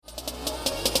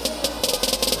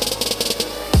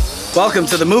Welcome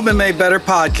to the Movement Made Better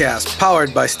podcast,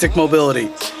 powered by Stick Mobility.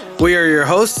 We are your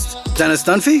hosts, Dennis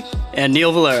Dunphy and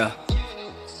Neil Valera.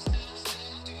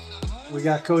 We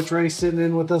got Coach Ray sitting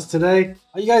in with us today.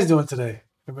 How you guys doing today?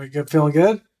 Everybody good? Feeling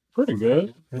good? Pretty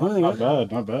good.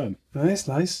 Not bad.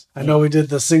 Nice. I know we did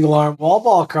the single arm wall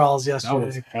ball crawls yesterday. That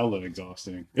was hella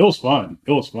exhausting. It was fun,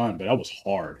 but that was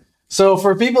hard. So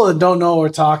for people that don't know what we're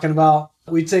talking about,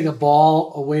 we take a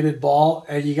ball, a weighted ball,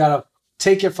 and you got to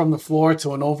take it from the floor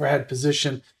to an overhead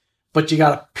position, but you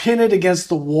got to pin it against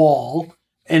the wall,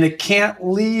 and it can't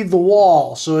leave the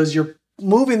wall. So as you're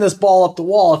moving this ball up the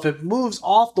wall, if it moves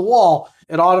off the wall,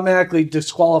 it automatically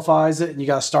disqualifies it, and you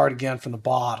got to start again from the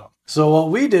bottom. So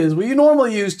what we did is we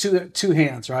normally use two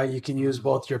hands, right? You can use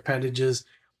both your appendages,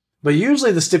 but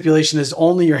usually the stipulation is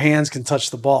only your hands can touch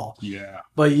the ball. Yeah.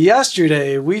 But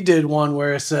yesterday we did one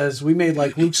where it says we made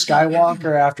like Luke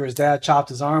Skywalker after his dad chopped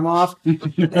his arm off,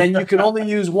 and you can only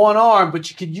use one arm,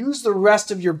 but you could use the rest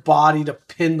of your body to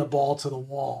pin the ball to the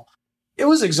wall. It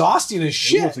was exhausting as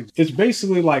shit. It's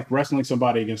basically like wrestling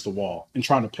somebody against the wall and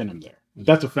trying to pin them there.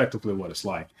 That's effectively what it's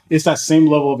like. It's that same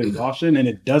level of exhaustion, and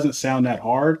it doesn't sound that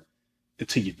hard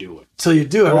until you do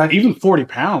it. Right? Even 40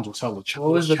 pounds was hella challenging.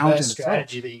 What was the best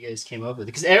strategy that you guys came up with?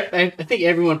 Because I think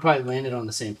everyone probably landed on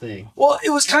the same thing. Well, it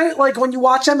was kind of like when you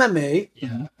watch MMA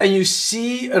and you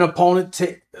see an opponent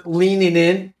leaning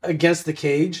in against the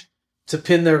cage to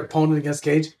pin their opponent against the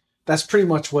cage. That's pretty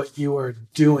much what you were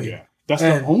doing. Yeah. That's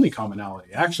the only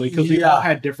commonality, actually, because we all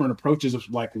had different approaches of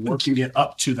like working it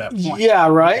up to that point. Yeah,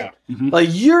 right? Yeah. Mm-hmm. Like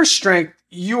your strength,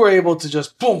 you were able to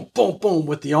just boom, boom, boom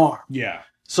with the arm. Yeah.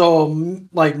 So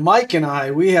like Mike and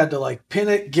I, we had to like pin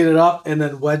it, get it up, and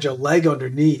then wedge a leg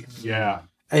underneath. Yeah.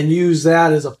 And use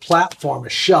that as a platform, a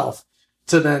shelf,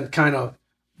 to then kind of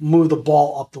move the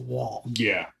ball up the wall.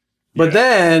 Yeah. But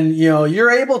then, you're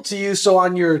able to use, so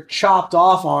on your chopped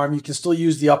off arm, you can still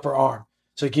use the upper arm.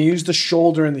 So you can use the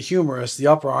shoulder and the humerus, the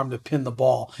upper arm, to pin the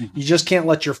ball. Mm-hmm. You just can't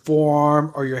let your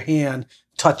forearm or your hand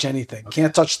touch anything. Okay.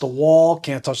 Can't touch the wall,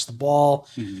 can't touch the ball.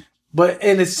 Mm-hmm.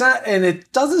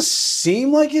 It doesn't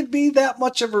seem like it'd be that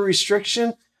much of a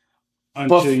restriction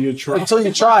until you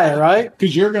try it, right?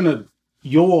 Because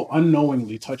you'll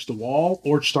unknowingly touch the wall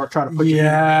or start trying to put your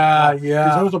hand on the wall.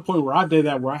 Because there was a point where I did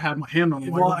that, where I had my hand on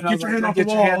the wall. Get your hand off the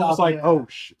wall. I was like,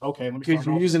 okay. Because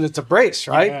you're using it to brace,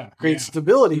 right? Create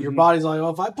stability. Mm-hmm. Your body's like,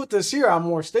 if I put this here, I'm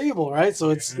more stable, right? So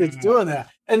it's doing that.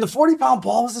 And the 40-pound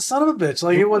ball was the son of a bitch.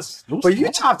 Like it was but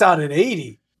you topped out at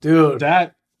 80, dude.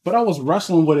 But I was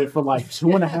wrestling with it for like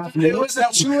 2.5 minutes. It was a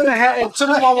 2.5. It took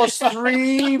him almost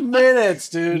 3 minutes,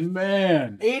 dude.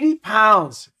 Man. 80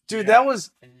 pounds. Dude,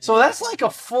 that's like a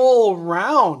full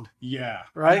round. Yeah.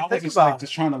 Right? Think about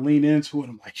just trying to lean into it.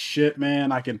 I'm like, shit,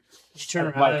 man, I can. Did you turn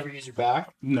around and ever use your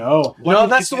back? No. No,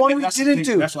 that's the one we didn't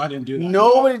do. That's why I didn't do that.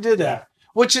 Nobody did that.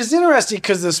 Which is interesting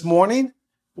because this morning,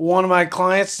 one of my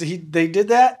clients, they did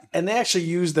that, and they actually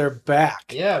used their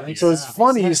back. Yeah. So it's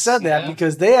funny you said that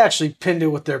because they actually pinned it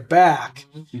with their back.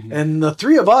 Mm-hmm. And the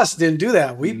three of us didn't do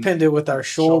that. We pinned it with our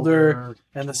shoulder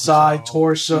and the side,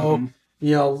 torso,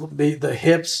 the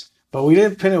hips, but we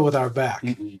didn't pin it with our back.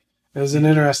 Mm-hmm. It was an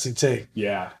interesting take.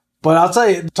 Yeah. But I'll tell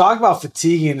you, talk about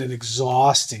fatiguing and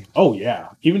exhausting. Oh, yeah.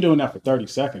 Even doing that for 30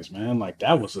 seconds, man, like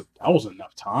that was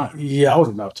enough time. Yeah. That was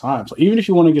enough time. So even if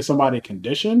you want to get somebody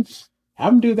conditioned,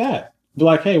 have them do that. Be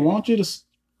like, hey, why don't you just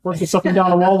work this up and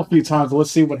down the wall a few times and let's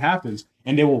see what happens.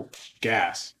 And they will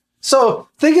gas. So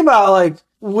think about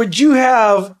would you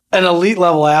have an elite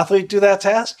level athlete do that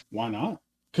task? Why not?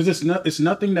 Because it's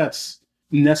nothing that's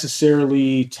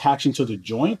necessarily taxing to the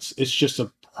joints. It's just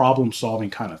a problem solving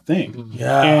kind of thing.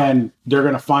 Yeah. And they're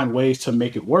going to find ways to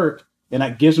make it work. And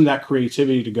that gives them that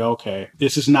creativity to go, okay,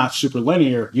 this is not super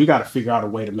linear. You got to figure out a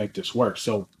way to make this work.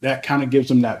 So that kind of gives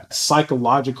them that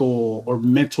psychological or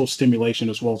mental stimulation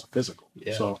as well as physical.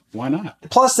 Yeah. So why not?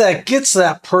 Plus that gets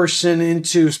that person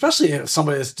into, especially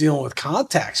somebody that's dealing with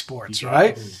contact sports,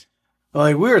 right?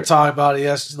 Like we were talking about it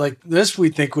yesterday, like this we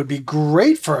think would be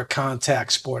great for a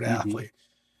contact sport athlete.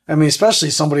 I mean, especially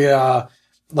somebody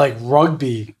like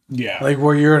rugby, like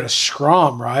where you're in a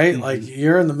scrum, right? Mm-hmm. Like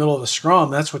you're in the middle of a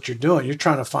scrum. That's what you're doing. You're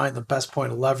trying to find the best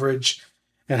point of leverage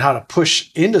and how to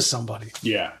push into somebody,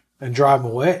 and drive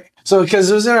them away. So, because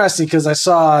it was interesting, because I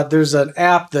saw there's an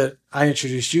app that I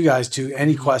introduced you guys to,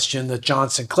 AnyQuestion, that John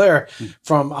Sinclair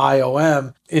from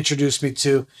IOM introduced me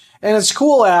to, and it's a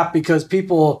cool app because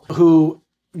people who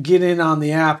get in on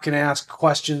the app can ask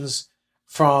questions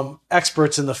from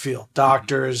experts in the field,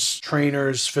 doctors,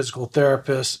 trainers, physical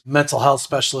therapists, mental health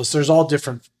specialists. There's all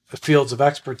different fields of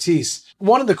expertise.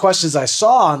 one of the questions I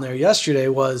saw on there yesterday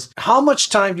was, how much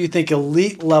time do you think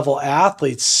elite level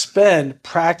athletes spend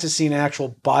practicing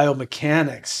actual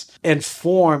biomechanics and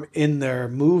form in their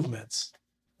movements?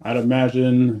 I'd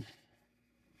imagine,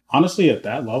 honestly, at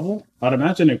that level, I'd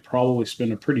imagine they probably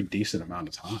spend a pretty decent amount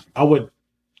of time. I would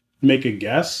make a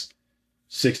guess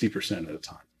 60% of the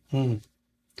time.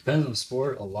 Depends on the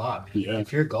sport a lot. Man. Yeah.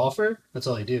 If you're a golfer, that's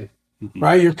all you do.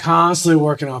 Right? You're constantly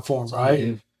working on form,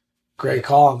 right? Great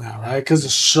call on that, right? Because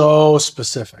it's so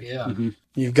specific. Yeah.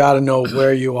 You've got to know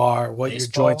where you are, what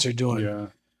Baseball. your joints are doing. Yeah.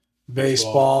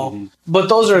 Baseball. Mhm. But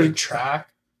those are Track,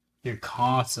 you're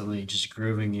constantly just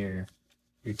grooving your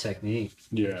technique,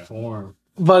 Yeah. form.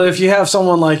 But if you have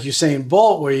someone like Usain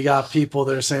Bolt, where you got people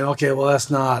that are saying, okay, well,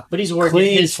 that's not But he's working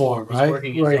clean his form, He's right?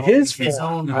 working Right, his his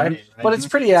form, own right? way, But it's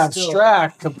pretty Still-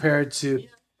 abstract compared to,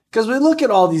 because we look at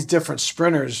all these different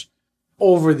sprinters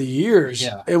over the years,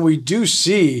 Yeah. and we do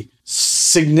see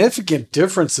significant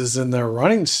differences in their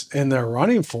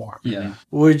running form. Yeah.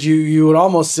 Would you would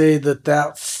almost say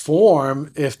that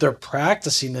form, if they're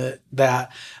practicing it, that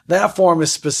form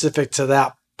is specific to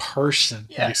that person.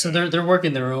 Yeah. So they're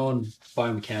working their own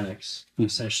biomechanics,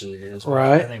 essentially, is what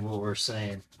Right. I think what we're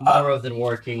saying. More than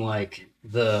working like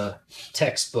the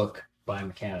textbook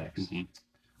biomechanics.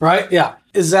 Right? Yeah.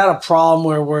 Is that a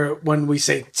problem when we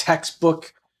say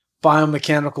textbook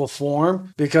biomechanical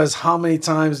form? Because how many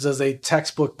times does a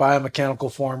textbook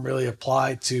biomechanical form really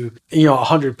apply to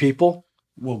 100 people?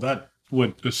 Well, that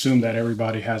would assume that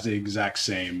everybody has the exact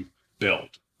same build,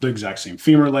 the exact same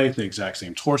femur length, the exact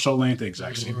same torso length, the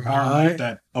exact same arm Right. length.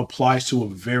 That applies to a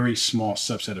very small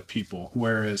subset of people.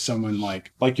 Whereas someone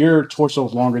like your torso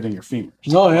is longer than your femur.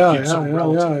 Oh yeah, Yeah, so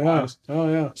relative-wise. Oh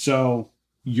yeah. So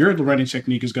your running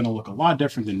technique is going to look a lot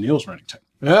different than Neil's running technique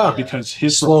Yeah. because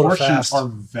his Slow to proportions fast. are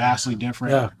vastly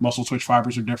different. Yeah. Muscle twitch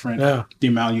fibers are different. Yeah. The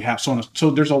amount you have, so on. So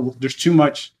there's too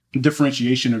much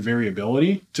differentiation and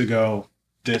variability to go,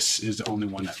 this is the only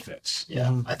one that fits.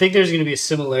 Yeah. I think there's going to be a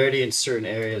similarity in certain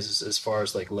areas as far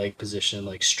as like leg position,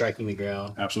 like striking the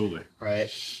ground, Absolutely.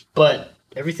 right? But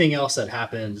everything else that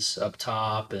happens up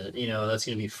top, and that's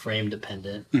going to be frame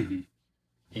dependent, Mhm.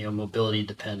 mobility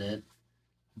dependent.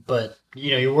 But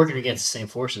you're working against the same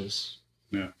forces.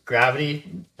 Yeah. Gravity,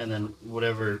 and then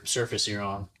whatever surface you're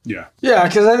on. Yeah. Yeah,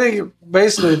 because I think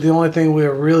basically the only thing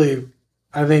we're really,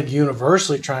 I think,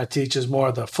 universally trying to teach is more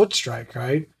of the foot strike,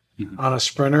 right? Mhm. On a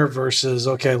sprinter versus,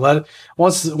 okay,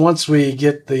 once we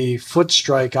get the foot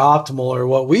strike optimal, or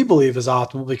what we believe is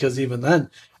optimal, because even then,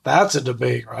 that's a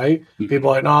debate, right? Mhm. People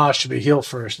are like, no, it should be heel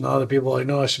first. And other people are like,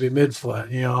 no, it should be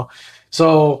midfoot,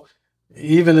 So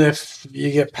even if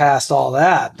you get past all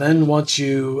that, then once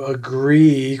you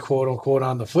agree, quote unquote,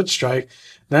 on the foot strike,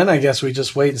 then I guess we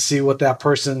just wait and see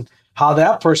how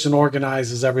that person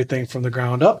organizes everything from the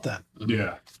ground up then.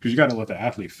 Yeah. Because you got to let the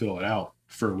athlete fill it out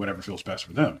for whatever feels best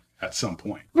for them at some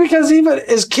point. Because even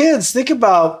as kids, think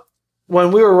about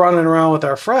when we were running around with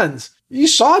our friends, you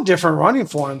saw different running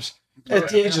forms at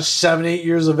the age of 7, 8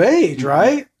 years of age,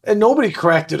 right? And nobody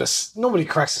corrects a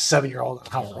 7-year-old on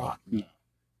how to run. No.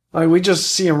 Like, we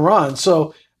just see them run.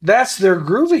 So that's their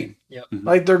grooving. Yep.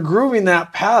 Like, they're grooving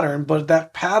that pattern, but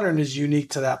that pattern is unique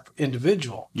to that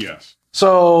individual. Yes.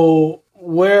 So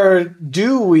where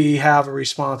do we have a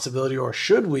responsibility, or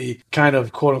should we kind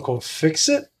of quote unquote fix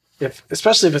it?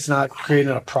 Especially if it's not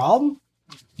creating a problem?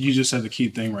 You just said the key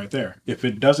thing right there. If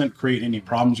it doesn't create any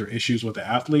problems or issues with the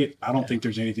athlete, I don't think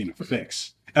there's anything to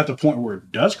fix. At the point where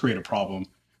it does create a problem,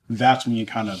 that's when you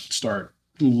kind of start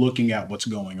looking at what's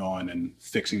going on and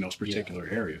fixing those particular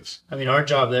areas. I mean, our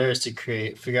job there is to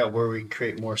figure out where we can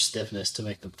create more stiffness to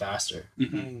make them faster.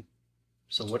 Mm-hmm.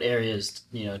 So what areas,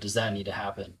 does that need to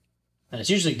happen? And it's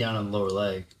usually down on the lower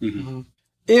leg. Mm-hmm.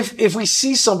 If we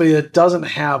see somebody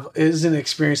that isn't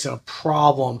experiencing a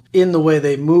problem in the way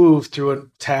they move through a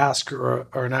task or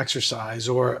an exercise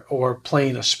or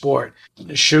playing a sport,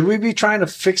 should we be trying to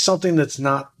fix something that's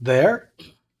not there?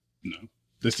 No.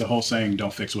 That's the whole saying,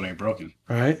 don't fix what ain't broken.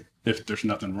 Right? If there's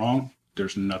nothing wrong,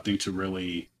 there's nothing to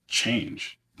really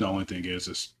change. The only thing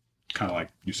is kind of like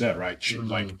you said, right?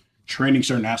 Like training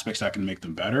certain aspects that can make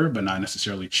them better, but not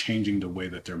necessarily changing the way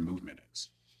that their movement is.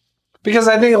 Because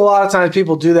I think a lot of times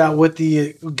people do that with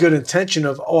the good intention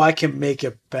of, I can make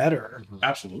it better.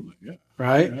 Absolutely. Yeah.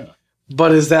 Right? Yeah.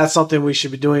 But is that something we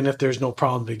should be doing if there's no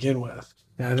problem to begin with?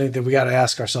 And I think that we got to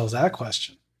ask ourselves that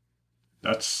question.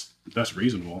 That's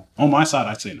reasonable. On my side,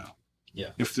 I'd say no. Yeah.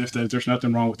 If there's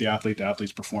nothing wrong with the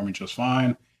athlete's performing just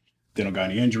fine, they don't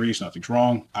got any injuries, nothing's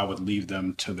wrong, I would leave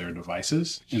them to their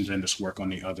devices and then just work on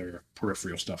the other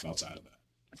peripheral stuff outside of that.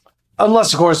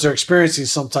 Unless, of course, they're experiencing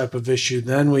some type of issue,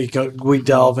 then we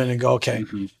delve in and go, okay,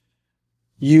 Mm-hmm.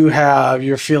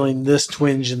 you're feeling this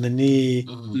twinge in the knee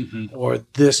Mm-hmm. or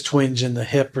this twinge in the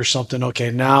hip or something.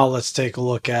 Okay, now let's take a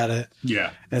look at it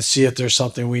Yeah. and see if there's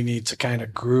something we need to kind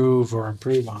of groove or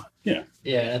improve on. Yeah.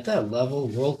 Yeah, and at that level,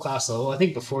 world class level, I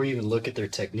think before you even look at their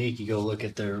technique, you go look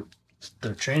at their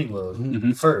training load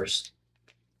Mhm. first.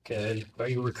 Okay, are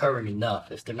you recovering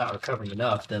enough? If they're not recovering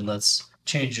enough, then let's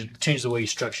change the way you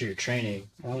structure your training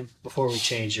before we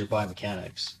change your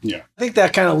biomechanics. I think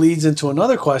that kind of leads into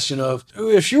another question of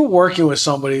if you're working with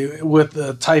somebody with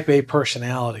a type A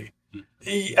personality,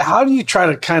 how do you try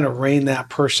to kind of rein that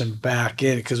person back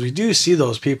in? Because we do see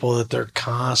those people that they're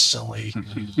constantly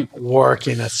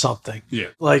working at something. Yeah.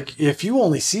 Like if you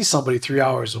only see somebody 3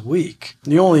 hours a week,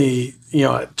 you only,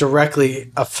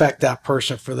 directly affect that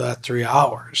person for that 3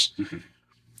 hours.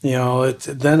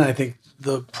 Then I think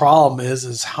the problem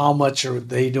is how much are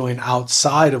they doing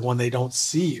outside of when they don't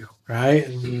see you, right?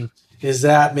 And is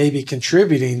that maybe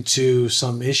contributing to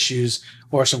some issues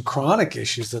or some chronic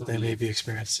issues that they may be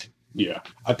experiencing? Yeah.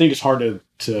 I think it's hard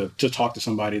to talk to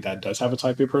somebody that does have a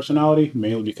type A personality,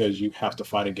 mainly because you have to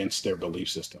fight against their belief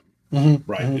system,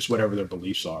 right? It's whatever their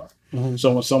beliefs are.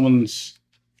 So when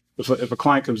if a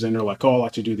client comes in, they're like, oh, I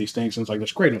like to do these things. And it's like,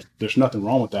 that's great. There's nothing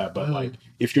wrong with that. But like,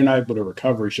 if you're not able to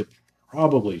recover, you should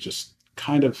probably just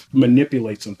kind of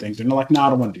manipulate some things. And they're like, no, I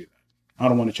don't want to do that. I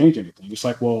don't want to change anything. It's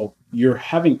like, well, you're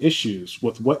having issues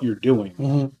with what you're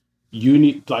doing. You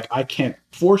need, like, I can't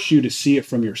force you to see it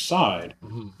from your side,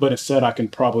 but instead I can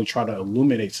probably try to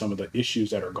illuminate some of the issues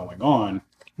that are going on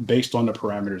based on the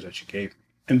parameters that you gave me.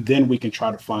 And then we can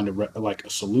try to find a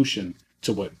solution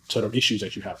to the issues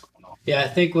that you have going on. Yeah, I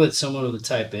think with someone with a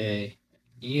type A,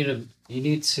 you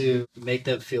need to make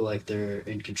them feel like they're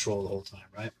in control the whole time,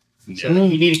 right? So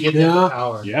you need to give them the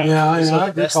power. Yeah. So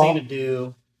the best thing to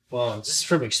do, well, just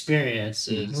from experience,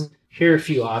 is here are a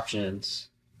few options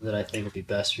that I think would be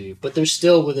best for you. But they're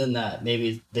still within that.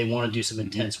 Maybe they want to do some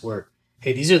intense work.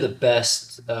 Hey, these are the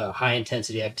best high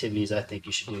intensity activities I think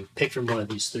you should do. Pick from one of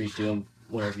these three, do them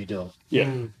whenever you do them.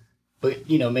 Yeah. But,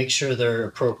 make sure they're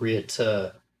appropriate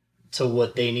to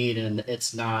what they need and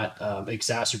it's not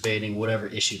exacerbating whatever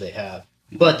issue they have.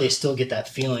 But they still get that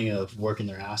feeling of working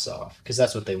their ass off because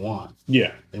that's what they want.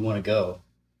 Yeah. They want to go.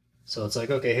 So it's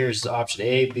like, okay, here's option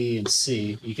A, B, and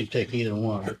C. You can pick either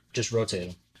one. Just rotate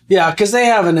them. Yeah, because they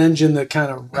have an engine that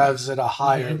kind of revs at a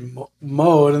higher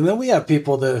mode. And then we have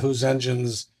people whose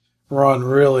engines run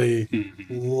really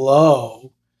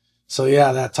low. So,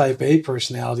 yeah, that type A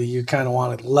personality, you kind of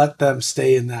want to let them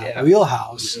stay in that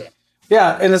wheelhouse.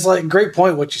 Yeah, and it's like, great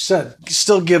point what you said.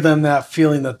 Still give them that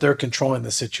feeling that they're controlling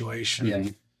the situation. Yeah.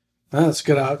 That's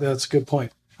good. That's a good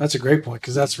point. That's a great point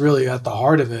because that's really at the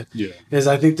heart of it. Yeah. Is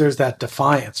I think there's that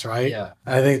defiance, right? Yeah.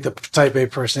 I think the type A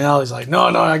personality is like, no,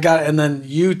 I got it. And then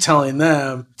you telling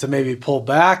them to maybe pull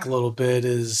back a little bit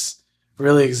is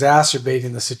really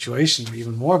exacerbating the situation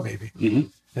even more, maybe.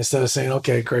 Instead of saying,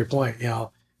 okay, great point.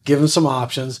 Give them some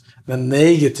options, then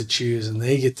they get to choose and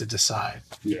they get to decide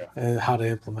and how to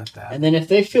implement that. And then if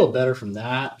they feel better from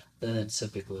that, then it's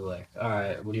typically like, all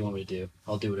right, what do you want me to do?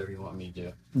 I'll do whatever you want me to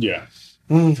do. Yeah.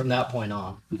 From that point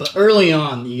on. But early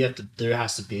on, there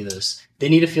has to be this. They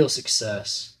need to feel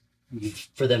success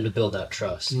for them to build that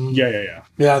trust. Yeah.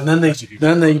 Yeah, and then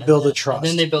they build a trust. And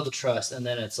then they build the trust, and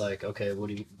then it's like, okay, what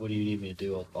do you need me to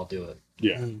do? I'll do it.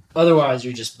 Yeah. Otherwise,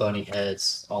 you're just butting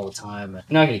heads all the time. You're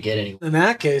not going to get anywhere. In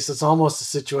that case, it's almost a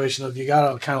situation of you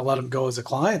got to kind of let them go as a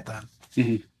client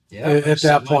then. Yeah, at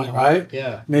that point, right?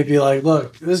 Yeah. Maybe like,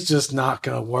 look, this is just not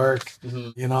going to work.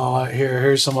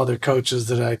 Here's some other coaches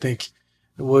that I think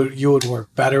you would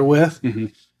work better with.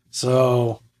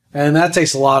 So, and that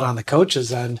takes a lot on the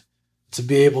coach's end to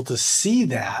be able to see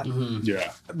that.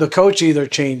 Yeah. The coach either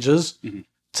changes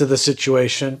to the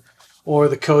situation or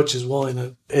the coach is willing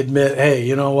to admit, hey,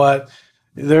 you know what?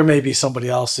 There may be somebody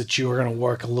else that you are going to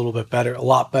work a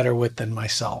lot better with than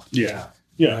myself. Yeah.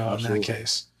 In that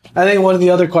case. I think one of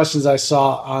the other questions I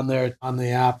saw on there on the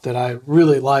app that I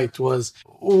really liked was,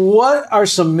 what are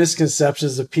some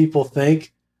misconceptions that people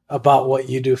think about what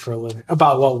you do for a living,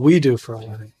 about what we do for a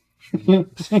living?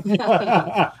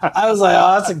 I was like,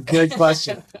 oh, that's a good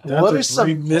question. What are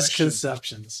some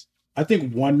misconceptions? I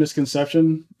think one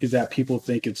misconception is that people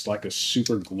think it's like a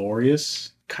super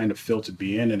glorious kind of field to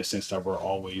be in a sense that we're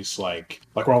always like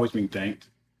we're always being thanked.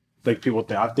 Like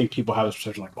I think people have this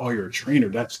perception like, oh, you're a trainer.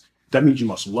 That means you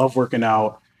must love working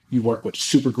out. You work with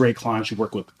super great clients. You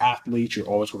work with athletes. You're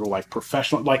always working with like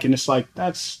professional, and it's like,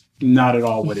 that's not at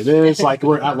all what it is. Like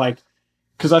we're at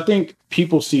because I think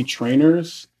people see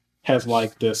trainers as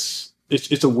like this,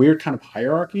 it's a weird kind of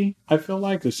hierarchy. I feel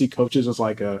like they see coaches as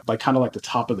like kind of like the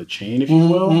top of the chain, if you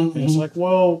will. And it's like,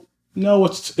 well, No,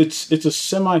 it's a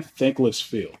semi-thankless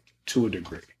field to a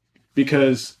degree,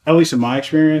 because at least in my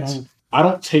experience, I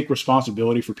don't take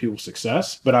responsibility for people's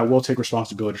success, but I will take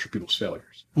responsibility for people's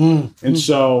failures. And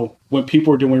so when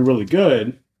people are doing really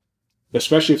good,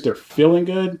 especially if they're feeling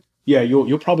good, yeah,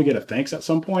 you'll probably get a thanks at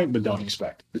some point, but don't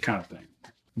expect the kind of thing.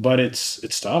 But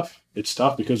it's tough. It's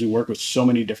tough because we work with so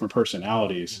many different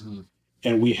personalities,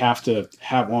 and we have to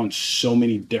have on so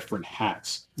many different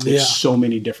hats. There's so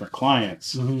many different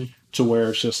clients to where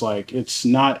it's just like, it's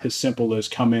not as simple as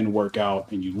come in, work out,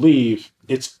 and you leave.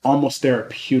 It's almost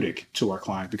therapeutic to our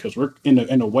client because we're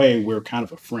in a way, we're kind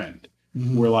of a friend.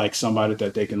 We're like somebody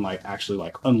that they can like actually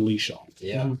like unleash on.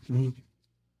 Yeah.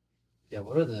 Yeah.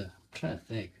 I'm trying to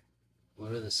think.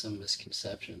 What are some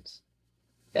misconceptions?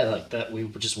 Yeah, like that we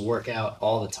just work out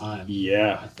all the time.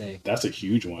 Yeah, I think that's a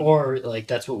huge one. Or like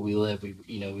that's what we live.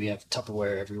 We have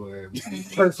Tupperware everywhere,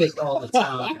 perfect all the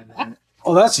time.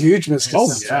 Oh, that's a huge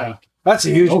misconception. Yeah. That's a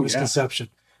huge misconception.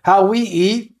 How we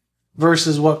eat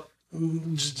versus what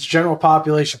the general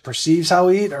population perceives how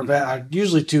we eat are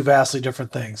usually two vastly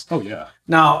different things. Oh yeah.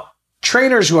 Now,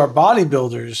 trainers who are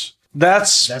bodybuilders,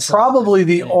 that's probably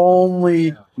the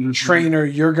only trainer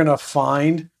you're going to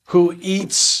find who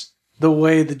eats the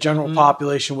way the general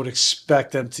population would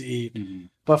expect them to eat.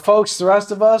 But folks, the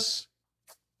rest of us,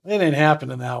 it ain't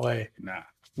happening that way. Nah.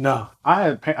 No.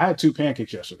 I had 2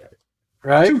 pancakes yesterday.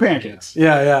 Right? 2 pancakes.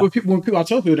 Yeah. When people I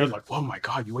tell people, they're like, "Oh my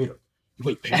god, you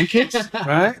ate pancakes?"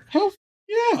 Right? Hell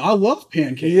yeah, I love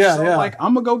pancakes. Yeah, so, yeah. like,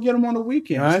 I'm gonna go get them on the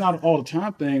weekend. Right. It's not an all the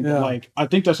time thing. Yeah. But like, I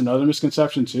think that's another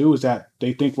misconception too, is that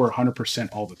they think we're 100%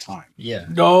 all the time, Yeah.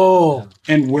 No.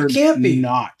 and we're can't be.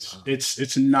 not.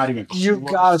 It's not even. You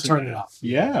close got to to turn that. it off.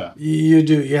 Yeah. You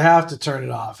do. You have to turn it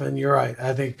off. And you're right.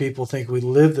 I think people think we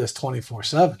live this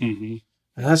 24/7. And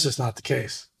that's just not the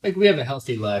case. Like we have a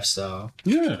healthy lifestyle.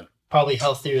 Yeah. Probably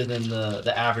healthier than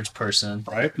the average person.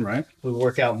 Right. We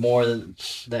work out more than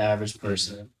the average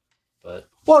person. But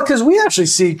Well, because we actually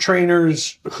see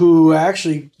trainers who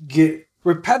actually get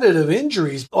repetitive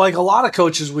injuries. Like a lot of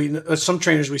coaches, some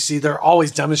trainers we see, they're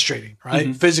always demonstrating,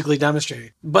 right? Physically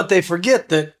demonstrating. But they forget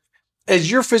that as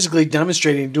you're physically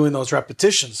demonstrating doing those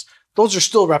repetitions, those are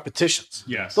still repetitions.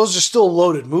 Yes. Those are still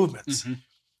loaded movements.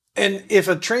 And if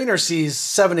a trainer sees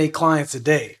 7-8 clients a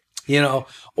day,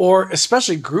 or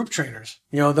especially group trainers,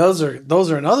 those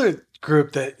are another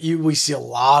group that we see a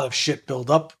lot of shit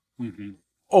build up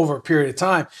over a period of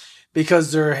time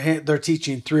because they're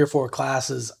teaching 3 or 4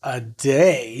 classes a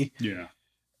day. Yeah.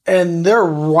 And they're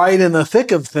right in the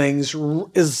thick of things.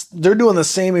 They're doing the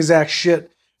same exact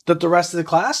shit that the rest of the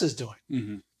class is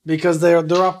doing because they're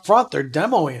up front, they're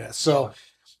demoing it. So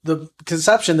the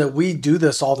conception that we do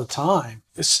this all the time,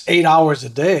 it's 8 hours a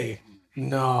day.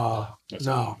 No. That's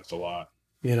a lot.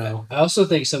 I also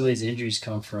think some of these injuries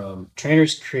come from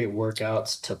trainers create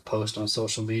workouts to post on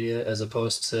social media as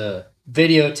opposed to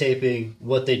videotaping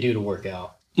what they do to work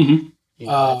out.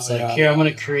 It's like, here, I'm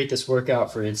going to create this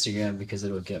workout for Instagram because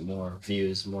it'll get more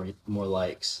views, more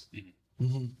likes.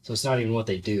 So it's not even what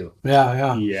they do.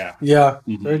 Yeah.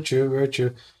 Very true. Very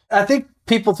true. I think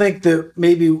people think that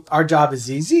maybe our job is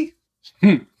easy.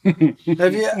 Have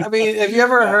you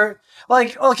ever heard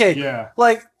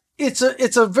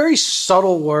it's a very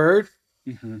subtle word,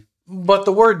 but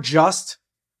the word just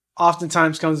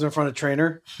oftentimes comes in front of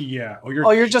trainer. Yeah.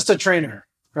 You're just a trainer,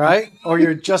 right? Or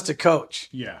you're just a coach.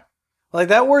 Yeah. Like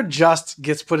that word just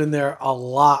gets put in there a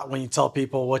lot when you tell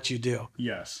people what you do.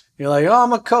 Yes. You're like, oh,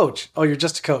 I'm a coach. Oh, you're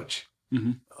just a coach.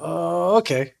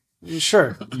 Okay.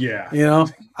 Sure. Yeah.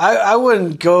 I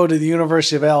wouldn't go to the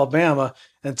University of Alabama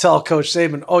and tell Coach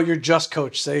Saban, oh, you're just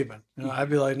Coach Saban. I'd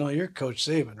be like, no, you're Coach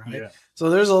Saban, right? Yeah. So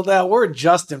there's that word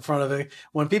just in front of it.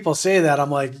 When people say that,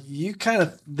 I'm like,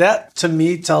 that to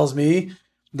me tells me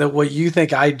that what you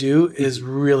think I do is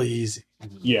really easy.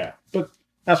 Yeah. But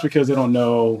that's because they don't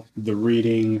know the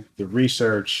reading, the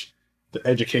research, the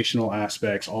educational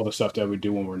aspects, all the stuff that we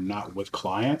do when we're not with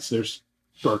clients.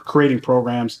 Or creating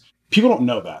programs. People don't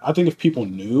know that. I think if people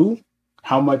knew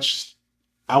how much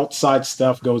outside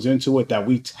stuff goes into it that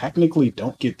we technically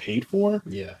don't get paid for,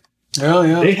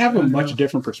 they have a much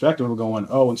different perspective of going,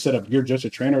 oh, instead of you're just a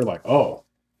trainer, like, oh,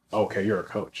 okay, you're a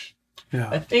coach. Yeah.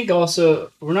 I think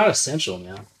also we're not essential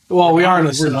now. Well, we aren't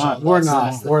We're essential. not. We're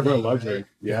not. We're a luxury. Right?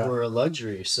 Yeah. We're a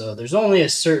luxury. So there's only a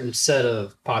certain set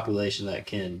of population that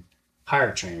can hire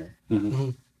a trainer.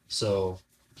 So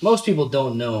most people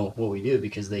don't know what we do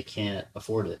because they can't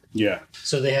afford it. Yeah.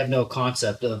 So they have no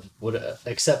concept of what,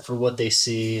 except for what they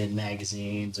see in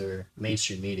magazines or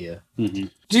mainstream media. Do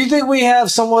you think we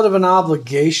have somewhat of an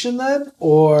obligation then,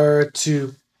 or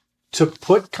to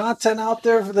put content out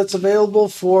there that's available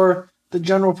for the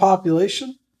general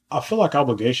population? I feel like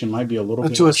obligation might be a little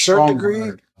bit to a certain strong degree.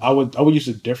 word. I would use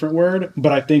a different word,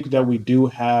 but I think that we do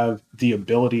have the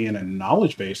ability and a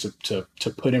knowledge base to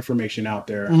put information out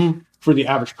there for the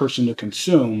average person to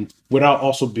consume without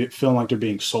also feeling like they're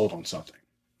being sold on something.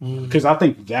 Because I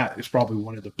think that is probably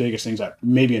one of the biggest things that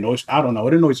maybe annoys. I don't know.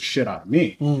 It annoys the shit out of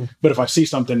me. But if I see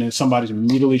something and somebody's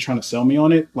immediately trying to sell me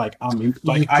on it, like You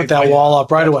put that wall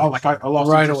up right away. I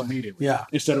lost Right interest away. immediately. Yeah.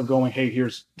 Instead of going, hey,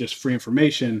 here's this free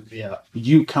information. Yeah.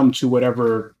 You come to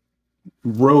whatever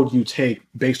road you take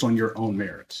based on your own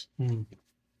merits.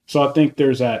 So I think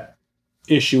there's that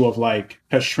issue of like,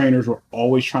 as trainers, we're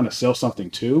always trying to sell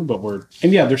something too,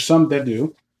 there's some that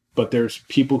do, but there's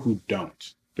people who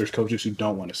don't. There's coaches who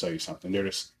don't want to sell you something. They're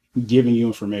just giving you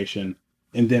information,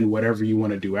 and then whatever you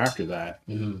want to do after that,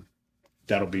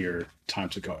 that'll be your time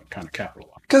to go kind of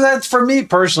capitalize. Because that's, for me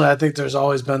personally, I think there's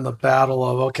always been the battle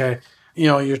of, okay,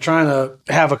 you're trying to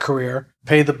have a career,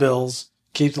 pay the bills,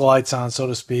 keep the lights on, so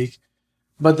to speak.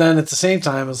 But then at the same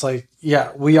time, it's like,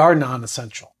 yeah, we are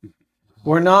non-essential.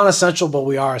 We're non-essential, but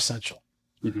we are essential,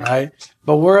 right?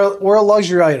 But we're a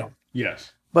luxury item.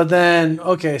 Yes. But then,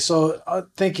 okay, so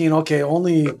thinking, okay,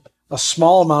 only a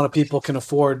small amount of people can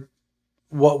afford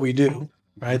what we do,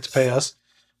 right, to pay us.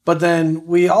 But then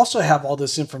we also have all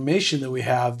this information that we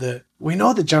have that we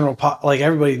know the general like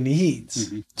everybody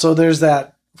needs. So there's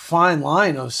that fine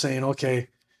line of saying, okay,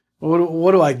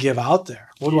 what do I give out there?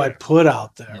 What do I put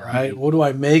out there, right? What do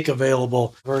I make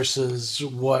available versus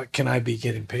what can I be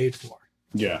getting paid for?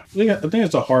 Yeah. I think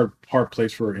it's a hard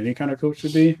place for any kind of coach to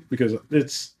be, because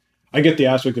I get the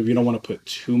aspect of you don't want to put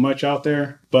too much out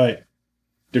there, but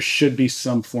there should be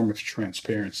some form of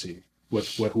transparency with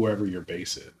whoever your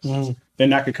base is. Then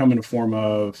that could come in the form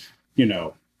of,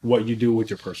 what you do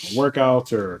with your personal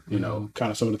workouts, or,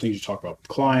 kind of some of the things you talk about with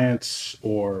clients,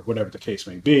 or whatever the case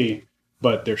may be.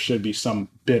 But there should be some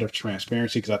bit of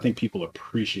transparency, because I think people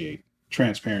appreciate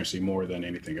transparency more than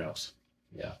anything else.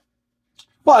 Yeah.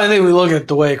 Well, I think we look at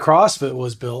the way CrossFit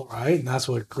was built, right? And that's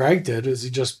what Greg did, is he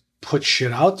just put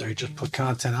shit out there. He just put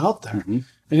content out there. And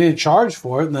he didn't charge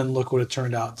for it, and then look what it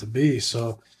turned out to be.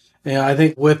 So, I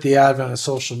think with the advent of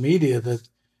social media, that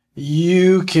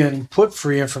you can put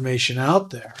free information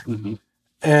out there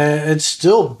and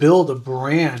still build a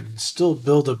brand, still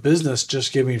build a business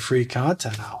just giving free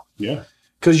content out. Yeah.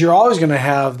 Because you're always going to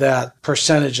have that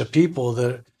percentage of people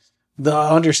that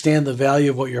understand the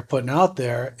value of what you're putting out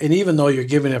there. And even though you're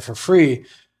giving it for free,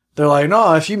 they're like,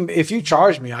 no, if you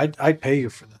charge me, I'd pay you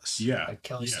for this. Yeah. Like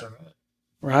Kelly Starrett.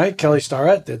 Right? Kelly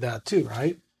Starrett did that too,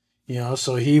 right?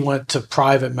 So he went to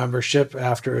private membership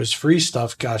after his free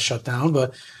stuff got shut down,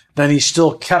 but then he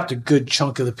still kept a good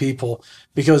chunk of the people,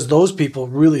 because those people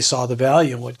really saw the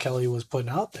value in what Kelly was putting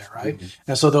out there, right?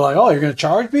 And so they're like, oh, you're going to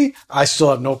charge me? I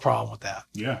still have no problem with that.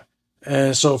 Yeah.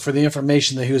 And so for the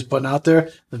information that he was putting out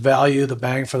there, the value, the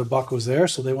bang for the buck was there.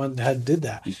 So they went ahead and did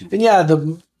that. And yeah,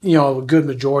 a good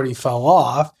majority fell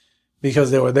off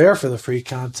because they were there for the free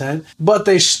content, but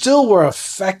they still were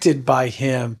affected by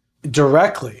him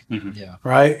directly,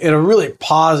 right? In a really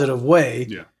positive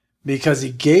way, because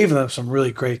he gave them some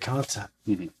really great content.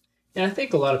 And I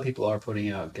think a lot of people are putting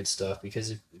out good stuff,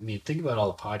 because think about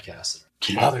all the podcasts.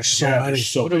 There's so many.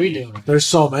 What are we doing? There's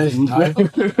so many.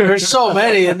 There's so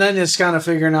many. And then it's kind of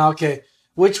figuring out, okay,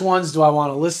 which ones do I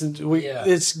want to listen to?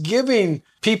 It's giving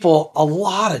people a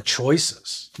lot of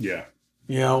choices. Yeah.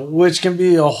 Which can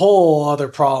be a whole other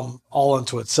problem all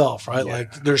unto itself, right? Yeah.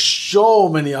 Like there's so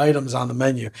many items on the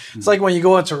menu. It's like when you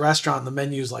go into a restaurant and the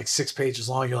menu is like 6 pages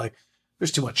long, you're like,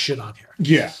 there's too much shit on here.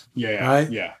 Yeah. Right?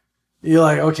 Yeah. You're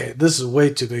like, okay, this is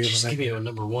way too big of a Just menu. give me a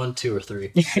number 1, 2, or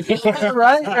 3.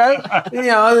 right?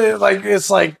 It's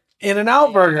like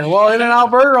In-N-Out Burger. Well,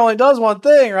 In-N-Out Burger only does one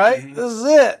thing, right? This is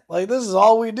it. Like, this is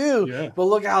all we do. Yeah. But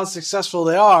look how successful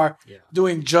they are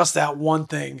doing just that one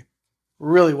thing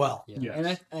really well. Yeah.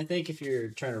 Yes. And I think if you're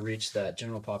trying to reach that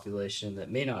general population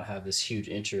that may not have this huge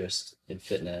interest in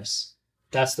fitness,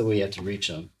 that's the way you have to reach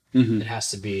them. It has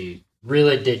to be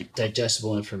really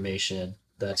digestible information.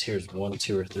 Here's 1,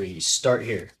 2, or 3. You start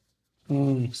here.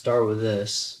 Start with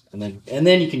this, and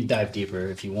then you can dive deeper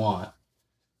if you want.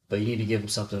 But you need to give them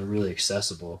something really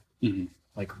accessible,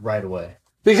 like right away.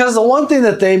 Because the one thing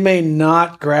that they may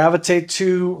not gravitate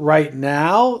to right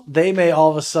now, they may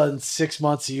all of a sudden 6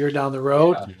 months, a year down the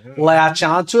road, latch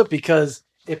onto it, because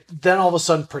it then all of a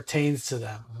sudden pertains to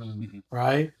them,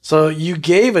 right? So you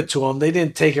gave it to them. They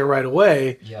didn't take it right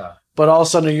away. Yeah. But all of a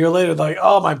sudden a year later, they're like,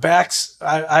 oh, my back's,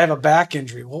 I have a back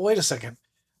injury. Well, wait a second.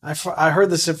 I heard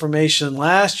this information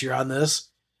last year on this.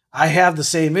 I have the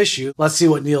same issue. Let's see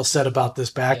what Neil said about this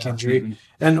back injury.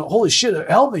 And holy shit, it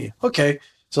helped me. Okay.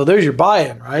 So there's your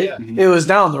buy-in, right? Yeah. It was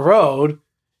down the road.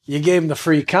 you gave them the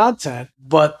free content,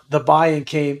 but the buy-in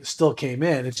still came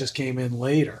in. It just came in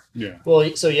later. Yeah.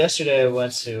 Well, so yesterday I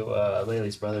went to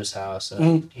Laylee's brother's house,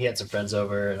 and he had some friends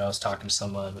over, and I was talking to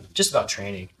someone just about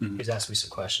training. He was asking me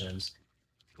some questions.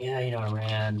 Yeah, I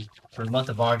ran for the month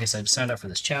of August. I signed up for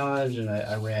this challenge, and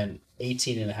I ran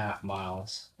 18 and a half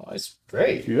miles. Well, it's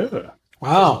great. Yeah.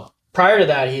 Wow. Prior to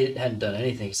that, he hadn't done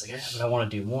anything. He's like, but I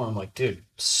want to do more. I'm like, dude,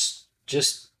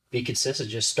 just be consistent.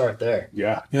 Just start there.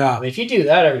 Yeah. Yeah. I mean, if you do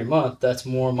that every month, that's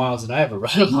more miles than I ever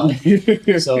run a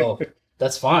month. So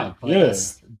that's fine.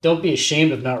 Don't be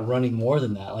ashamed of not running more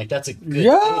than that. Like, that's a good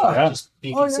thing. Just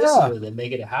be consistent with it.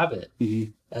 Make it a habit.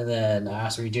 Mm-hmm. And then I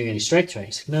asked, were you doing any strength training?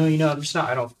 He's like, no, I'm just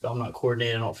not. I'm not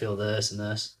coordinated. I don't feel this and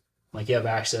this. I'm like, you have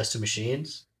access to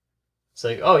machines? It's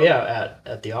like, oh yeah,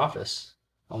 at the office.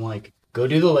 I'm like, go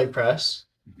do the leg press.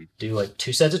 Do like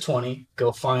 2 sets of 20.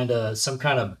 Go find some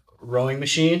kind of rowing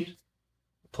machine.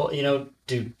 Pull,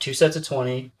 do 2 sets of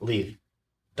 20. Leave.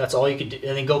 That's all you can do,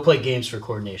 and then go play games for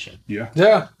coordination.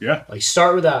 Yeah. Like,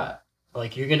 start with that.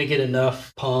 Like, you're gonna get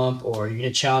enough pump, or you're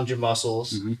gonna challenge your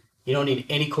muscles. Mm-hmm. You don't need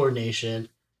any coordination.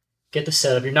 Get the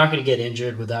setup. You're not gonna get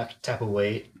injured with that type of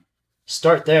weight.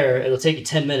 Start there. It'll take you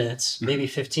 10 minutes, maybe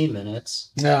 15 minutes.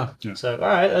 Yeah. So, all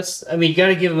right, you got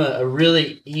to give them a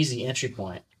really easy entry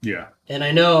point. Yeah. And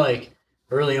I know, like,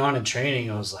 early on in training,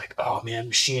 I was like, oh man,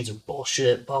 machines are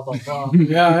bullshit, blah, blah, blah.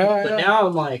 But now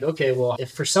I'm like, okay, well,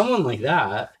 if for someone like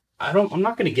that, I'm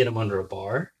not going to get him under a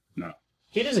bar. No.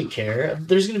 He doesn't care.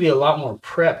 There's going to be a lot more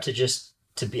prep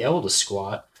to be able to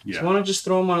squat. Yeah. So why not just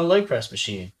throw them on a leg press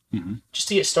machine just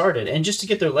to get started and just to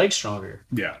get their legs stronger?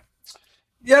 Yeah.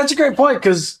 Yeah, that's a great point,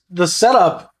 because the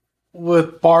setup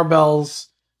with barbells,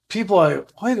 people are,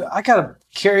 wait, I got to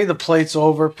carry the plates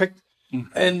over,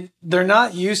 and they're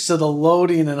not used to the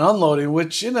loading and unloading,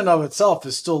 which in and of itself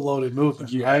is still loaded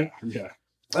movement, right? Yeah.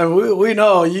 And we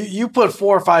know you put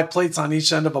 4 or 5 plates on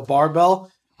each end of a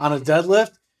barbell on a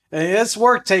deadlift, and it's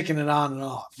work taking it on and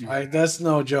off, right? That's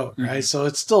no joke, right? So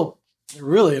it's still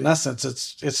really, in essence,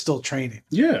 it's still training.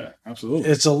 Yeah, absolutely.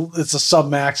 It's a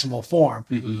sub-maximal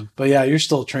form, but yeah, you're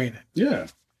still training. Yeah.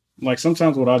 Like,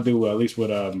 sometimes what I do, at least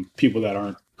with people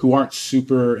who aren't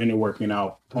super into working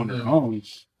out on their own,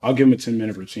 I'll give them a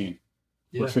 10-minute routine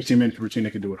or a 15-minute routine they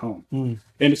can do at home. And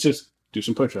it's just do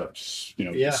some push-ups,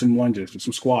 do some lunges, do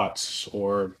some squats,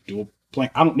 or do a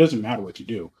plank. It doesn't matter what you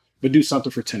do, but do something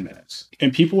for 10 minutes.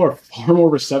 And people are far more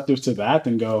receptive to that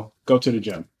than go to the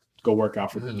gym. Go work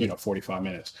out for 45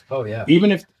 minutes. Oh yeah.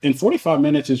 Even if in 45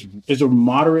 minutes is a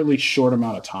moderately short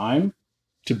amount of time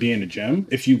to be in the gym.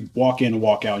 If you walk in and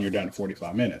walk out and you're done in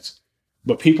 45 minutes,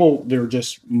 but people, they're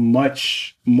just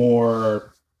much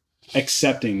more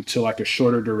accepting to like a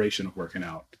shorter duration of working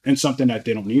out and something that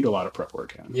they don't need a lot of prep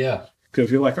work on. Yeah. Because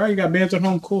if you're like, all right, you got bands at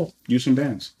home, cool, use some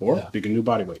bands, or you can do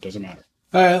body weight, doesn't matter.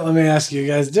 All right, let me ask you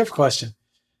guys a different question.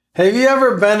 Have you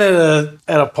ever been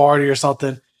at a party or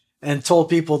something and told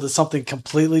people that something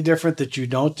completely different that you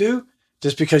don't do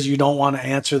just because you don't want to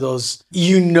answer those,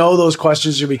 those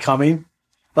questions are coming?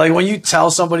 Like, when you tell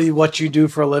somebody what you do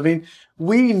for a living,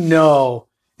 we know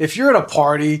if you're at a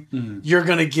party, you're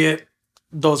going to get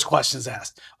those questions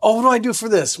asked. Oh, what do I do for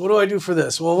this? What do I do for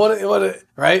this? Well, what,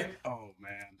 right? Oh,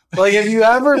 man. Like, have you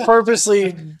ever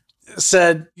purposely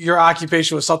said your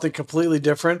occupation was something completely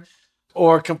different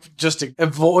or just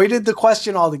avoided the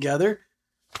question altogether?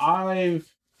 I've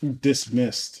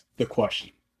dismissed the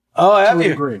question. Oh, I to a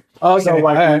degree. Oh, okay. So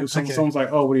like, Someone's like,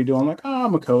 "Oh, what are you doing?" I'm like, "Oh,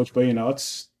 I'm a coach, but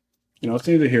it's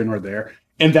neither here nor there,"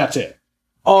 and that's it.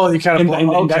 Oh, you kind of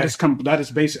and that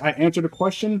is basic. I answered the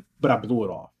question, but I blew it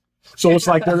off. So it's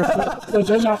like they're not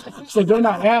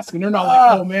asking. They're not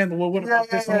like, "Oh man, well, what about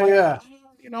this?" I'm like,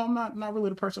 I'm not really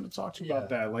the person to talk to about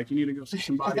that. Like, you need to go see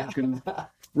somebody who can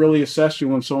really assess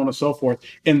you and so on and so forth.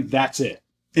 And that's it.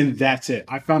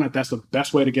 I found that that's the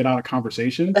best way to get out of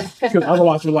conversation, because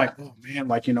otherwise you're like, oh man,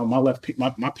 like,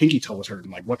 my pinky toe is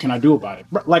hurting. Like, what can I do about it?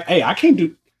 Like, hey,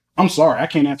 I'm sorry, I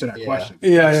can't answer that question.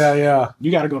 Yeah.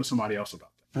 You got to go to somebody else about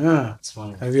that. Yeah. It's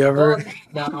funny. Have you ever?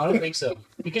 No, I don't think so.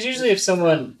 Because usually if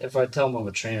I tell them I'm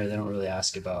a trainer, they don't really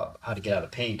ask about how to get out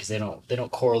of pain, because they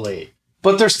don't correlate.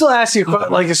 But they're still asking,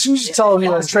 like, as soon as you tell them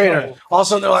you're a trainer, all of a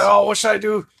sudden they're like, oh, what should I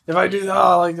do if I do that?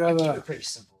 Oh, like that. It's pretty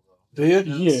simple, though. Do you?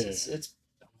 Yeah.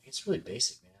 It's really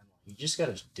basic, man. You just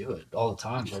got to do it all the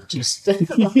time. But just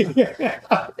you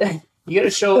got to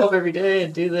show up every day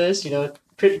and do this.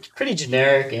 Pretty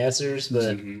generic answers,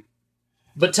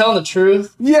 but telling the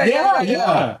truth.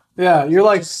 Yeah. You're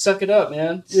like, suck it up,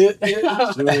 man. You're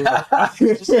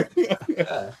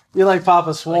like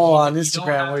Papa Swole on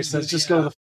Instagram, where he says, just go to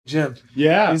the gym.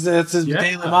 Yeah. That's his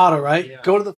daily motto, right? Yeah.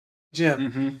 Go to the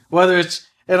gym. Whether it's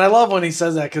And I love when he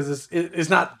says that because it's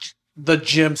not the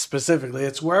gym specifically.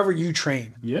 It's wherever you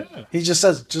train. Yeah. He just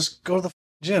says, just go to the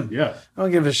gym. Yeah. I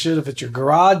don't give a shit if it's your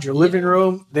garage, your living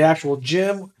room, the actual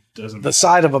gym, Doesn't the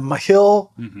side of a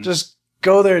hill. Mhm. Just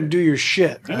go there and do your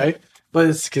shit, Yeah. right? But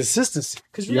it's consistency.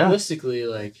 Because Yeah. realistically,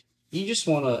 like, you just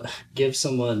want to give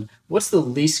someone what's the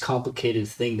least complicated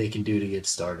thing they can do to get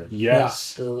started. Yes.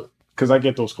 So, Because I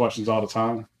get those questions all the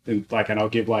time. And I'll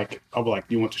be like,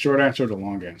 you want the short answer or the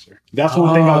long answer? That's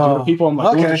one thing I'll do to people. I'm like, you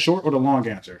want okay. the short or the long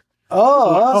answer?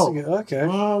 Oh, that's Oh. good. Okay.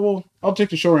 Well, I'll take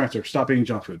the short answer. Stop eating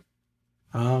junk food.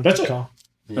 That's it. call.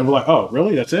 And we're like, oh,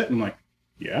 really? That's it? And I'm like,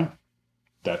 yeah,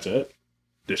 that's it.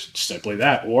 Just simply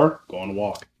that. Or go on a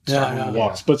walk. Yeah, Start on yeah.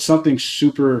 walks. But something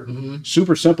super, Mhm.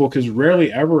 super simple, because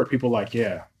rarely ever are people like,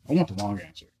 yeah, I want the long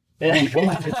answer.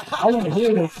 I want to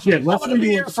hear this shit. Let's be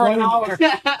here for an hour.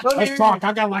 Let's talk.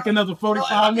 I got like another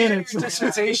 45 minutes.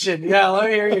 Dissertation. Yeah, let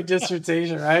me hear your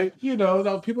dissertation, right?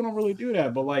 People don't really do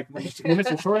that. But like when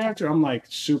it's a short answer, I'm like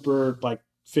super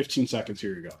 15 seconds.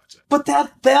 Here you go. That's it. But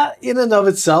that in and of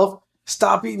itself,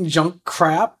 stop eating junk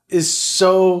crap is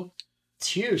so it's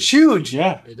huge. huge.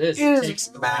 Yeah. It is. It takes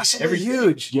is massively everything.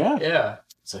 huge, Yeah. Yeah.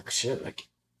 It's like, shit, like,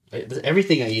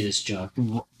 everything I eat is junk.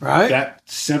 right? That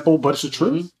simple, but it's the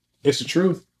truth. It's the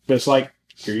truth. But it's like,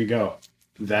 here you go.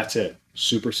 That's it.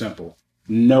 Super simple.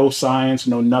 No science,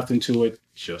 no nothing to it.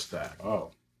 Just that.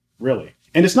 Oh, really?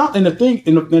 And it's not, and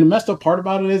the messed up part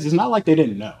about it is, it's not like they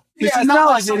didn't know. Yeah, it's not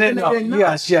like they something didn't know.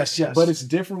 Yes. But it's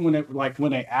different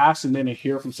when they ask and then they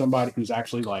hear from somebody who's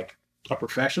actually like a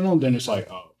professional, then it's like,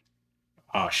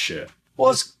 oh shit.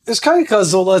 well, it's kind of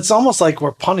because it's almost like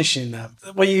we're punishing them.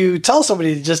 When you tell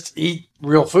somebody to just eat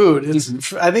real food,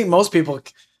 it's I think most people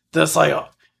that's like, oh,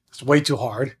 it's way too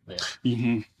hard,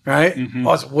 Mm-hmm. right? Mhm.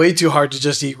 Oh, it's way too hard to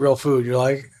just eat real food. You're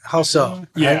like, how so?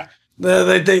 Yeah.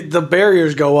 Right? The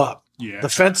barriers go up. Yeah. The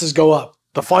fences go up.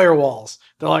 The firewalls.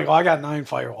 They're like, oh, I got 9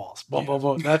 firewalls. Boom, boom,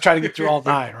 boom. And I try to get through all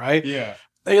 9, right? Yeah.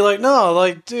 And you're like, no,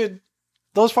 like, dude,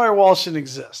 those firewalls shouldn't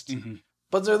exist. Mhm.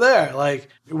 But they're there. Like,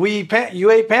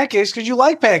 you ate pancakes because you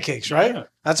like pancakes, right? Yeah.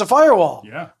 That's a firewall.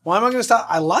 Yeah. Why am I going to stop?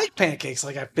 I like pancakes.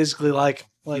 Like, I physically like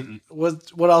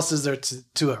what else is there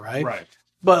to it, right? Right.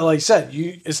 But like you said,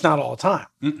 it's not all the time.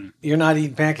 Mm-mm. You're not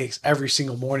eating pancakes every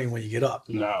single morning when you get up,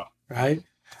 No. right?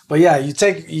 But yeah, you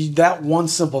take that one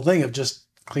simple thing of just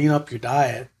clean up your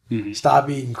diet, Mhm. stop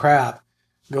eating crap,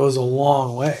 goes a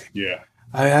long way. Yeah.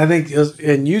 I think,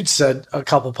 and you'd said a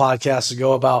couple podcasts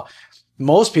ago about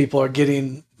most people are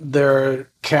getting their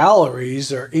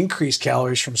calories or increased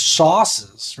calories from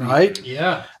sauces, right?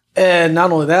 Yeah. And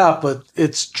not only that, but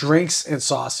it's drinks and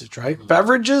sausage, right?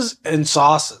 Beverages and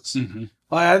sauces. Mm-hmm.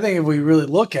 Like, I think if we really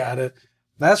look at it,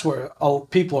 that's where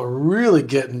people are really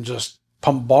getting just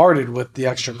bombarded with the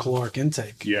extra caloric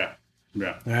intake, Yeah.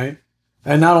 Yeah. right?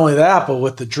 And not only that, but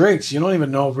with the drinks, you don't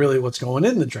even know really what's going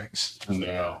in the drinks.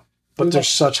 No. But there's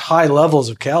such high levels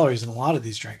of calories in a lot of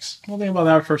these drinks. Well, think about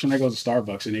that person that goes to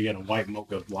Starbucks and they get a white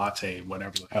mocha latte,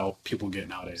 whatever the hell people get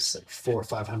nowadays. It's like 400 or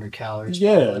 500 calories.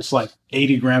 Yeah, it's like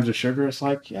 80 grams of sugar. It's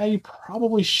like, yeah, you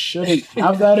probably shouldn't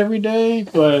have that every day,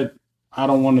 but I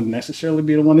don't want to necessarily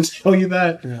be the one to tell you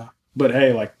that. Yeah. But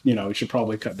hey, you should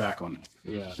probably cut back on it,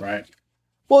 Yeah. right?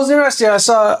 Well, it's interesting. I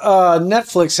saw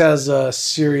Netflix has a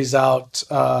series out,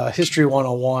 History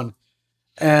 101.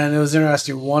 And it was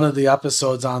interesting. One of the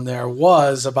episodes on there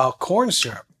was about corn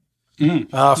syrup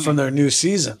from their new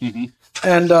season. Mm-hmm.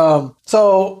 And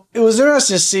so it was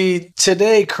interesting to see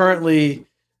today, currently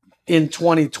in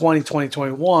 2020,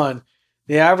 2021,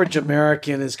 the average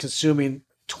American is consuming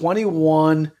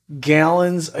 21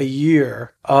 gallons a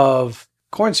year of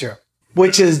corn syrup,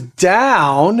 which is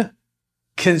down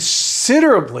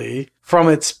considerably from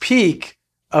its peak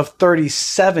of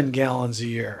 37 gallons a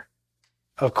year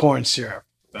of corn syrup.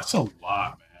 That's a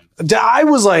lot, man. I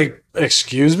was like,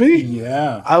 excuse me?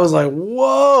 Yeah. I was like,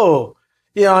 whoa.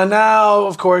 And now,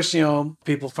 of course,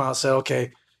 people said,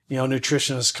 okay,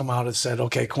 nutritionists come out and said,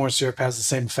 okay, corn syrup has the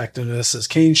same effectiveness as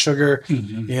cane sugar.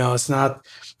 Mm-hmm. It's not,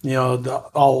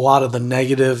 a lot of the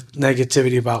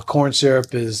negativity about corn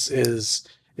syrup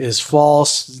is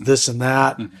false, this and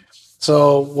that. Mm-hmm.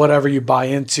 So whatever you buy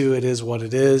into, it is what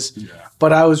it is. Yeah.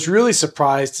 But I was really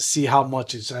surprised to see how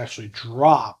much it's actually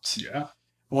dropped. Yeah.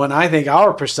 When I think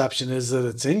our perception is that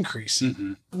it's increasing.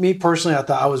 Mm-hmm. Me personally, I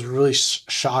thought I was really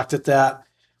shocked at that.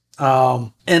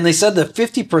 And they said that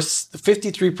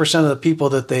 53% of the people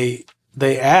that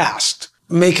they asked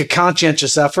make a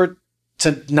conscientious effort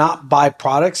to not buy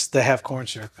products that have corn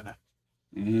syrup in it.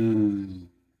 Mm.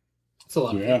 It's a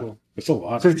lot of Yeah. people. It's a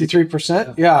lot.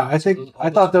 53%? Yeah, I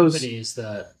thought those. companies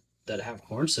that that have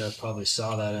corn syrup probably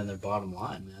saw that in their bottom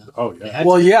line, man. Oh They yeah. had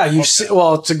Well, to- yeah, you see,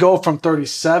 to go from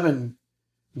 37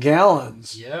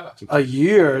 gallons yeah. a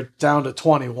year down to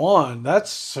 21,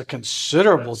 that's a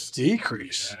considerable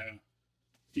decrease.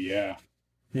 Yeah.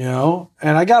 You know,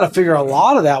 and I got to figure a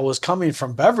lot of that was coming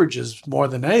from beverages more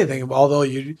than anything. Although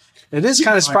it is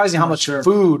kind of surprising how much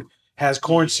food has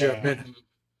corn syrup in it.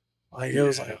 Like it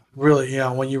was like really,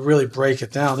 when you really break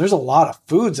it down, there's a lot of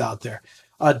foods out there.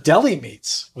 Deli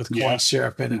meats with corn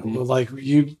syrup in it. Mhm.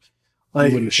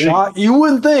 You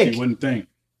wouldn't think, You wouldn't think.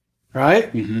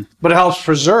 right? Mm-hmm. But it helps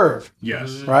preserve,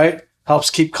 Yes. right? Helps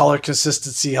keep color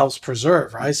consistency, helps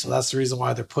preserve, right? So that's the reason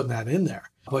why they're putting that in there.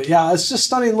 But yeah, it's just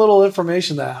stunning little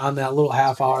information that on that little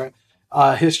half hour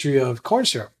history of corn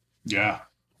syrup. Yeah.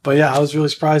 But yeah, I was really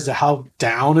surprised at how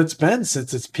down it's been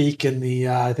since its peak in the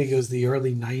I think it was the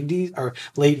early 90s or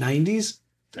late 90s.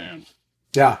 Damn.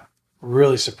 Yeah,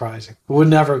 really surprising. Would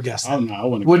never have guessed I that. don't know. I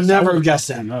wouldn't. Would never have guessed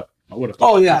that. I would have.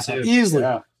 Oh yeah, too. easily,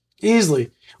 Yeah.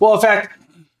 easily. Well, in fact,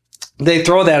 they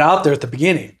throw that out there at the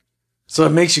beginning, so it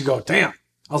makes you go, "Damn!"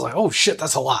 I was like, "Oh shit,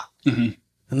 that's a lot." Mhm.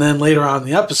 And then later on in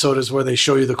the episode is where they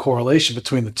show you the correlation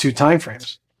between the two time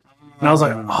frames. And I was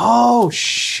like, "Oh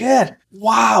shit!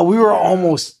 Wow, we were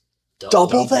almost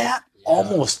double that,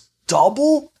 almost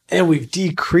double, and we've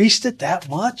decreased it that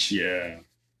much." Yeah.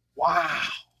 Wow.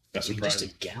 That's Just a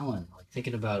surprising. gallon. Like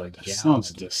thinking about a That gallon.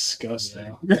 sounds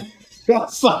disgusting. I'm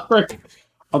sorry.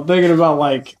 I'm thinking about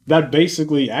like that.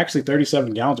 Basically, actually,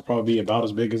 37 gallons would probably be about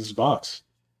as big as this box.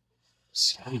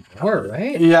 It's gotta be more,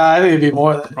 right? Yeah, I think it'd be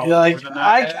more. Probably Like more than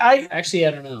that. Actually,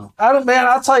 I don't know. I don't, man.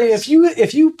 I'll tell you,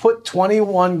 if you put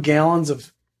 21 gallons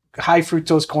of high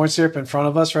fructose corn syrup in front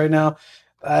of us right now,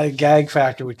 gag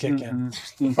factor would kick in.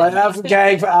 Like that's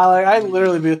gag. I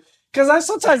literally be because I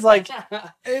sometimes like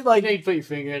Like you put your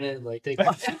finger in it, and, like take.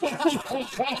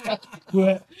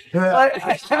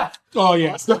 Oh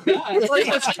yeah. let's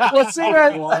see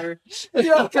that. Water.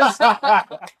 Yeah, 'cause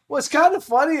what's kind of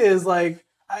funny is like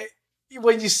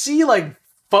when you see like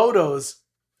photos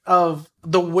of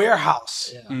the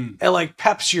warehouse Yeah. at like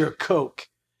Pepsi or Coke,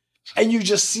 and you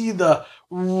just see the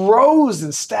rows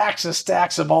and stacks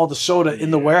of all the soda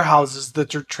in the warehouses that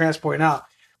they're transporting out.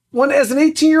 When as an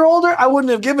 18-year-older, I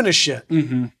wouldn't have given a shit.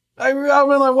 Mm-hmm. I've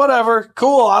been like, whatever,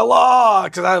 cool. I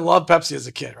love Pepsi as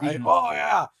a kid, right? Mhm. Oh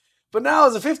yeah. But now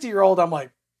as a 50-year-old, I'm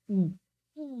like,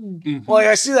 like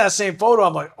I see that same photo,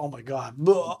 I'm like, oh my god,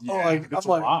 oh, like it's I'm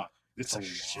like, a lot. It's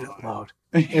it's a a lot. shitload.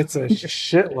 It's a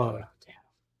shitload.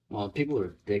 Well, people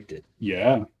are addicted.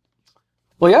 Yeah.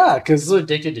 Well, yeah, because People are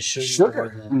addicted to sugar,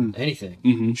 Sugar. more than anything.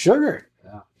 Mm-hmm. sugar.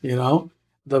 Yeah. You know,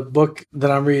 the book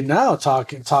that I'm reading now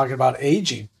talking about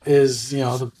aging is,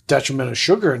 the detriment of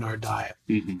sugar in our diet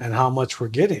Mm-hmm. and how much we're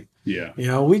getting. Yeah. You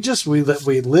know, we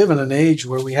live in an age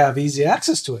where we have easy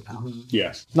access to it now.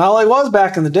 Yes. Not like it was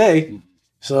back in the day.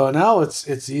 So now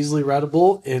it's easily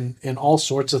readable in all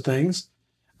sorts of things.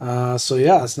 So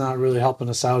yeah, it's not really helping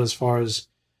us out as far as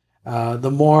the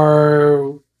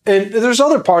more. And there's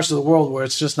other parts of the world where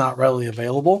it's just not readily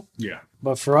available. Yeah.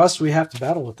 But for us, we have to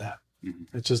battle with that. Mhm.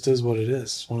 It just is what it is.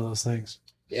 It's one of those things.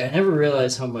 Yeah, I never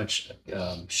realized how much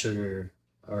sugar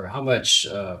or how much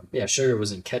sugar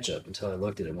was in ketchup until I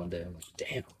looked at it one day. I'm like,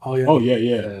 damn. Oh yeah. Oh yeah.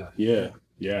 Yeah. Yeah.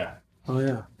 Yeah. Oh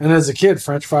yeah. And as a kid,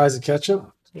 French fries and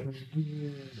ketchup,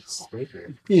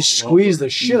 you squeeze the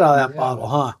shit out of that bottle,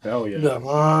 huh? Hell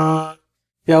yeah.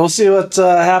 Yeah, we'll see what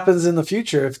happens in the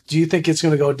future. Do you think it's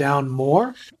going to go down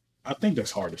more? I think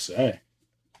that's hard to say.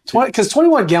 Because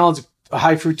 21 gallons of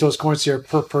high fructose corn syrup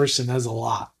per person is a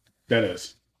lot. That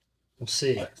is. We'll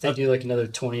see. If they do like another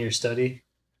 20-year study,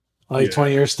 Like Yeah.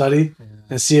 20-year study,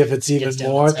 and see if it's even Gets down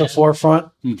more to at the 10.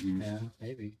 forefront. Mm-hmm. yeah,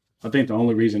 maybe. I think the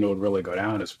only reason it would really go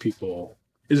down is if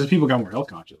people got more health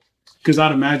conscious. Because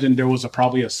I'd imagine there was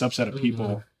probably a subset of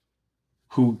people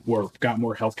who got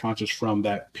more health conscious from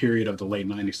that period of the late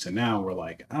 90s to now. Were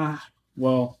like,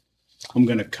 well, I'm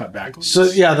going to cut back on So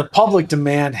this. yeah, the public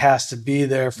demand has to be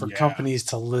there for Yeah. companies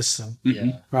to listen, Mhm.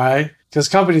 Yeah. right? Because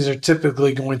companies are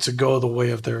typically going to go the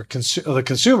way of the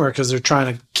consumer because they're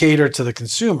trying to cater to the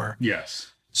consumer. Yes.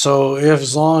 So if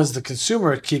as long as the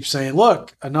consumer keeps saying,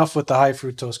 "Look, enough with the high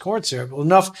fructose corn syrup,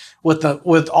 enough with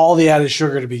all the added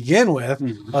sugar to begin with,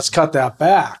 Mhm. let's cut that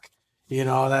back." And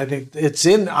I think it's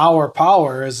in our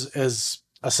power as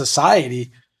a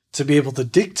society to be able to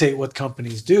dictate what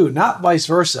companies do, not vice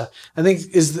versa. I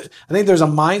think there's a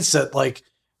mindset like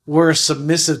we're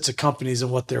submissive to companies and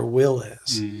what their will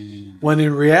is, when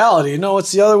in reality, no,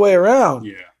 it's the other way around.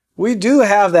 Yeah. We do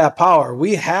have that power.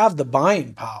 We have the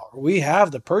buying power. We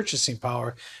have the purchasing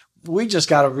power. We just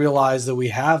got to realize that we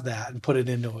have that and put it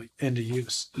into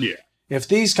use. Yeah. If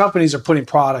these companies are putting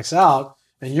products out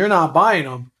and you're not buying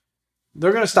them,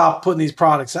 they're going to stop putting these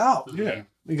products out. Yeah.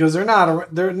 Because they're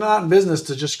not in business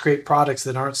to just create products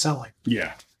that aren't selling.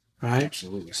 Yeah. Right?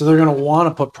 Absolutely. So they're going to want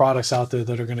to put products out there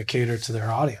that are going to cater to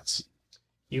their audience.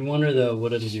 You wonder though,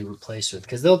 what it'll be replaced with?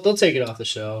 Because they'll take it off the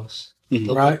shelves.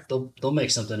 Right. They'll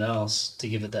make something else to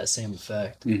give it that same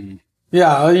effect. Mm-hmm.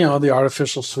 Yeah, the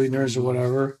artificial sweeteners or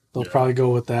whatever. They'll probably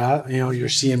go with that. You're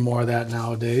seeing more of that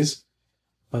nowadays.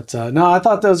 But no, I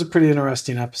thought that was a pretty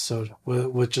interesting episode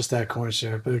with just that corn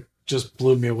syrup. It just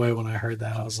blew me away when I heard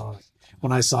that.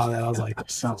 When I saw that, I was like,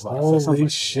 holy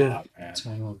shit.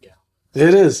 21 gallons.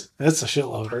 It is. It's a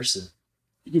shitload. Person.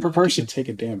 Per person, take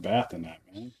a damn bath in that,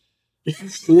 man.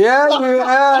 Yeah,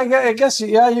 I guess.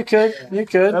 Yeah, you could.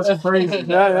 That's crazy.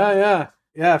 Yeah.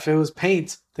 If it was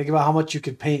paint, think about how much you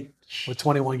could paint with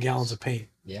 21 gallons of paint.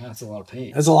 Yeah, that's a lot of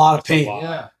paint. That's a lot of paint.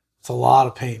 Yeah. It's a lot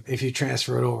of paint if you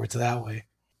transfer it over to that way.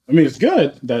 I mean, it's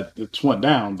good that it's went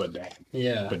down, but damn.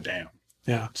 Yeah. But damn.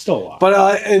 Yeah. Still a lot.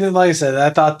 But and then, like I said, I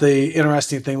thought the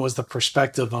interesting thing was the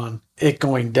perspective on it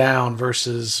going down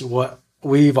versus what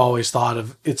we've always thought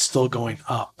of it's still going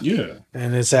up. Yeah.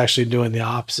 And it's actually doing the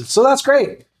opposite. So that's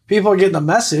great. People are getting the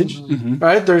message,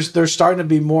 right? There's starting to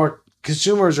be more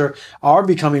consumers are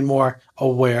becoming more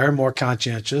aware, more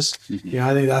conscientious.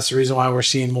 I think that's the reason why we're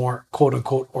seeing more quote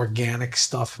unquote organic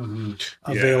stuff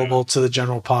available to the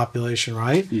general population,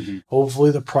 right? Hopefully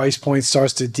the price point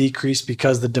starts to decrease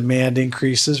because the demand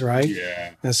increases, right?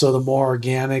 Yeah. And so the more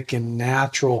organic and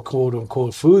natural quote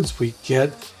unquote foods we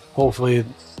get, hopefully,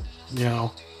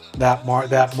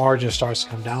 that margin starts to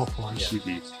come down for us.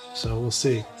 So we'll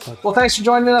see. Well, thanks for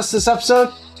joining us this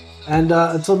episode. And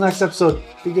until next episode,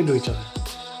 be good to each other.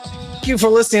 Thank you for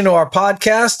listening to our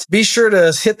podcast. Be sure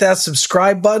to hit that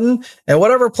subscribe button, and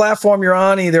whatever platform you're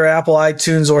on, either Apple,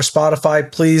 iTunes, or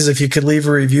Spotify, please, if you could leave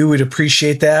a review, we'd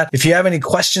appreciate that. If you have any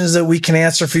questions that we can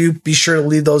answer for you, be sure to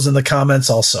leave those in the comments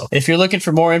also. If you're looking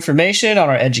for more information on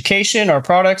our education, our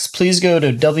products, please go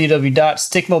to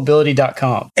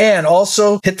www.stickmobility.com. And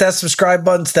also hit that subscribe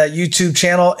button to that YouTube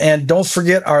channel. And don't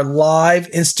forget our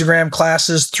live Instagram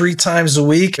classes 3 times a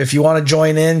week. If you want to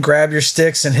join in, grab your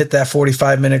sticks and hit that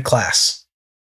 45-minute class.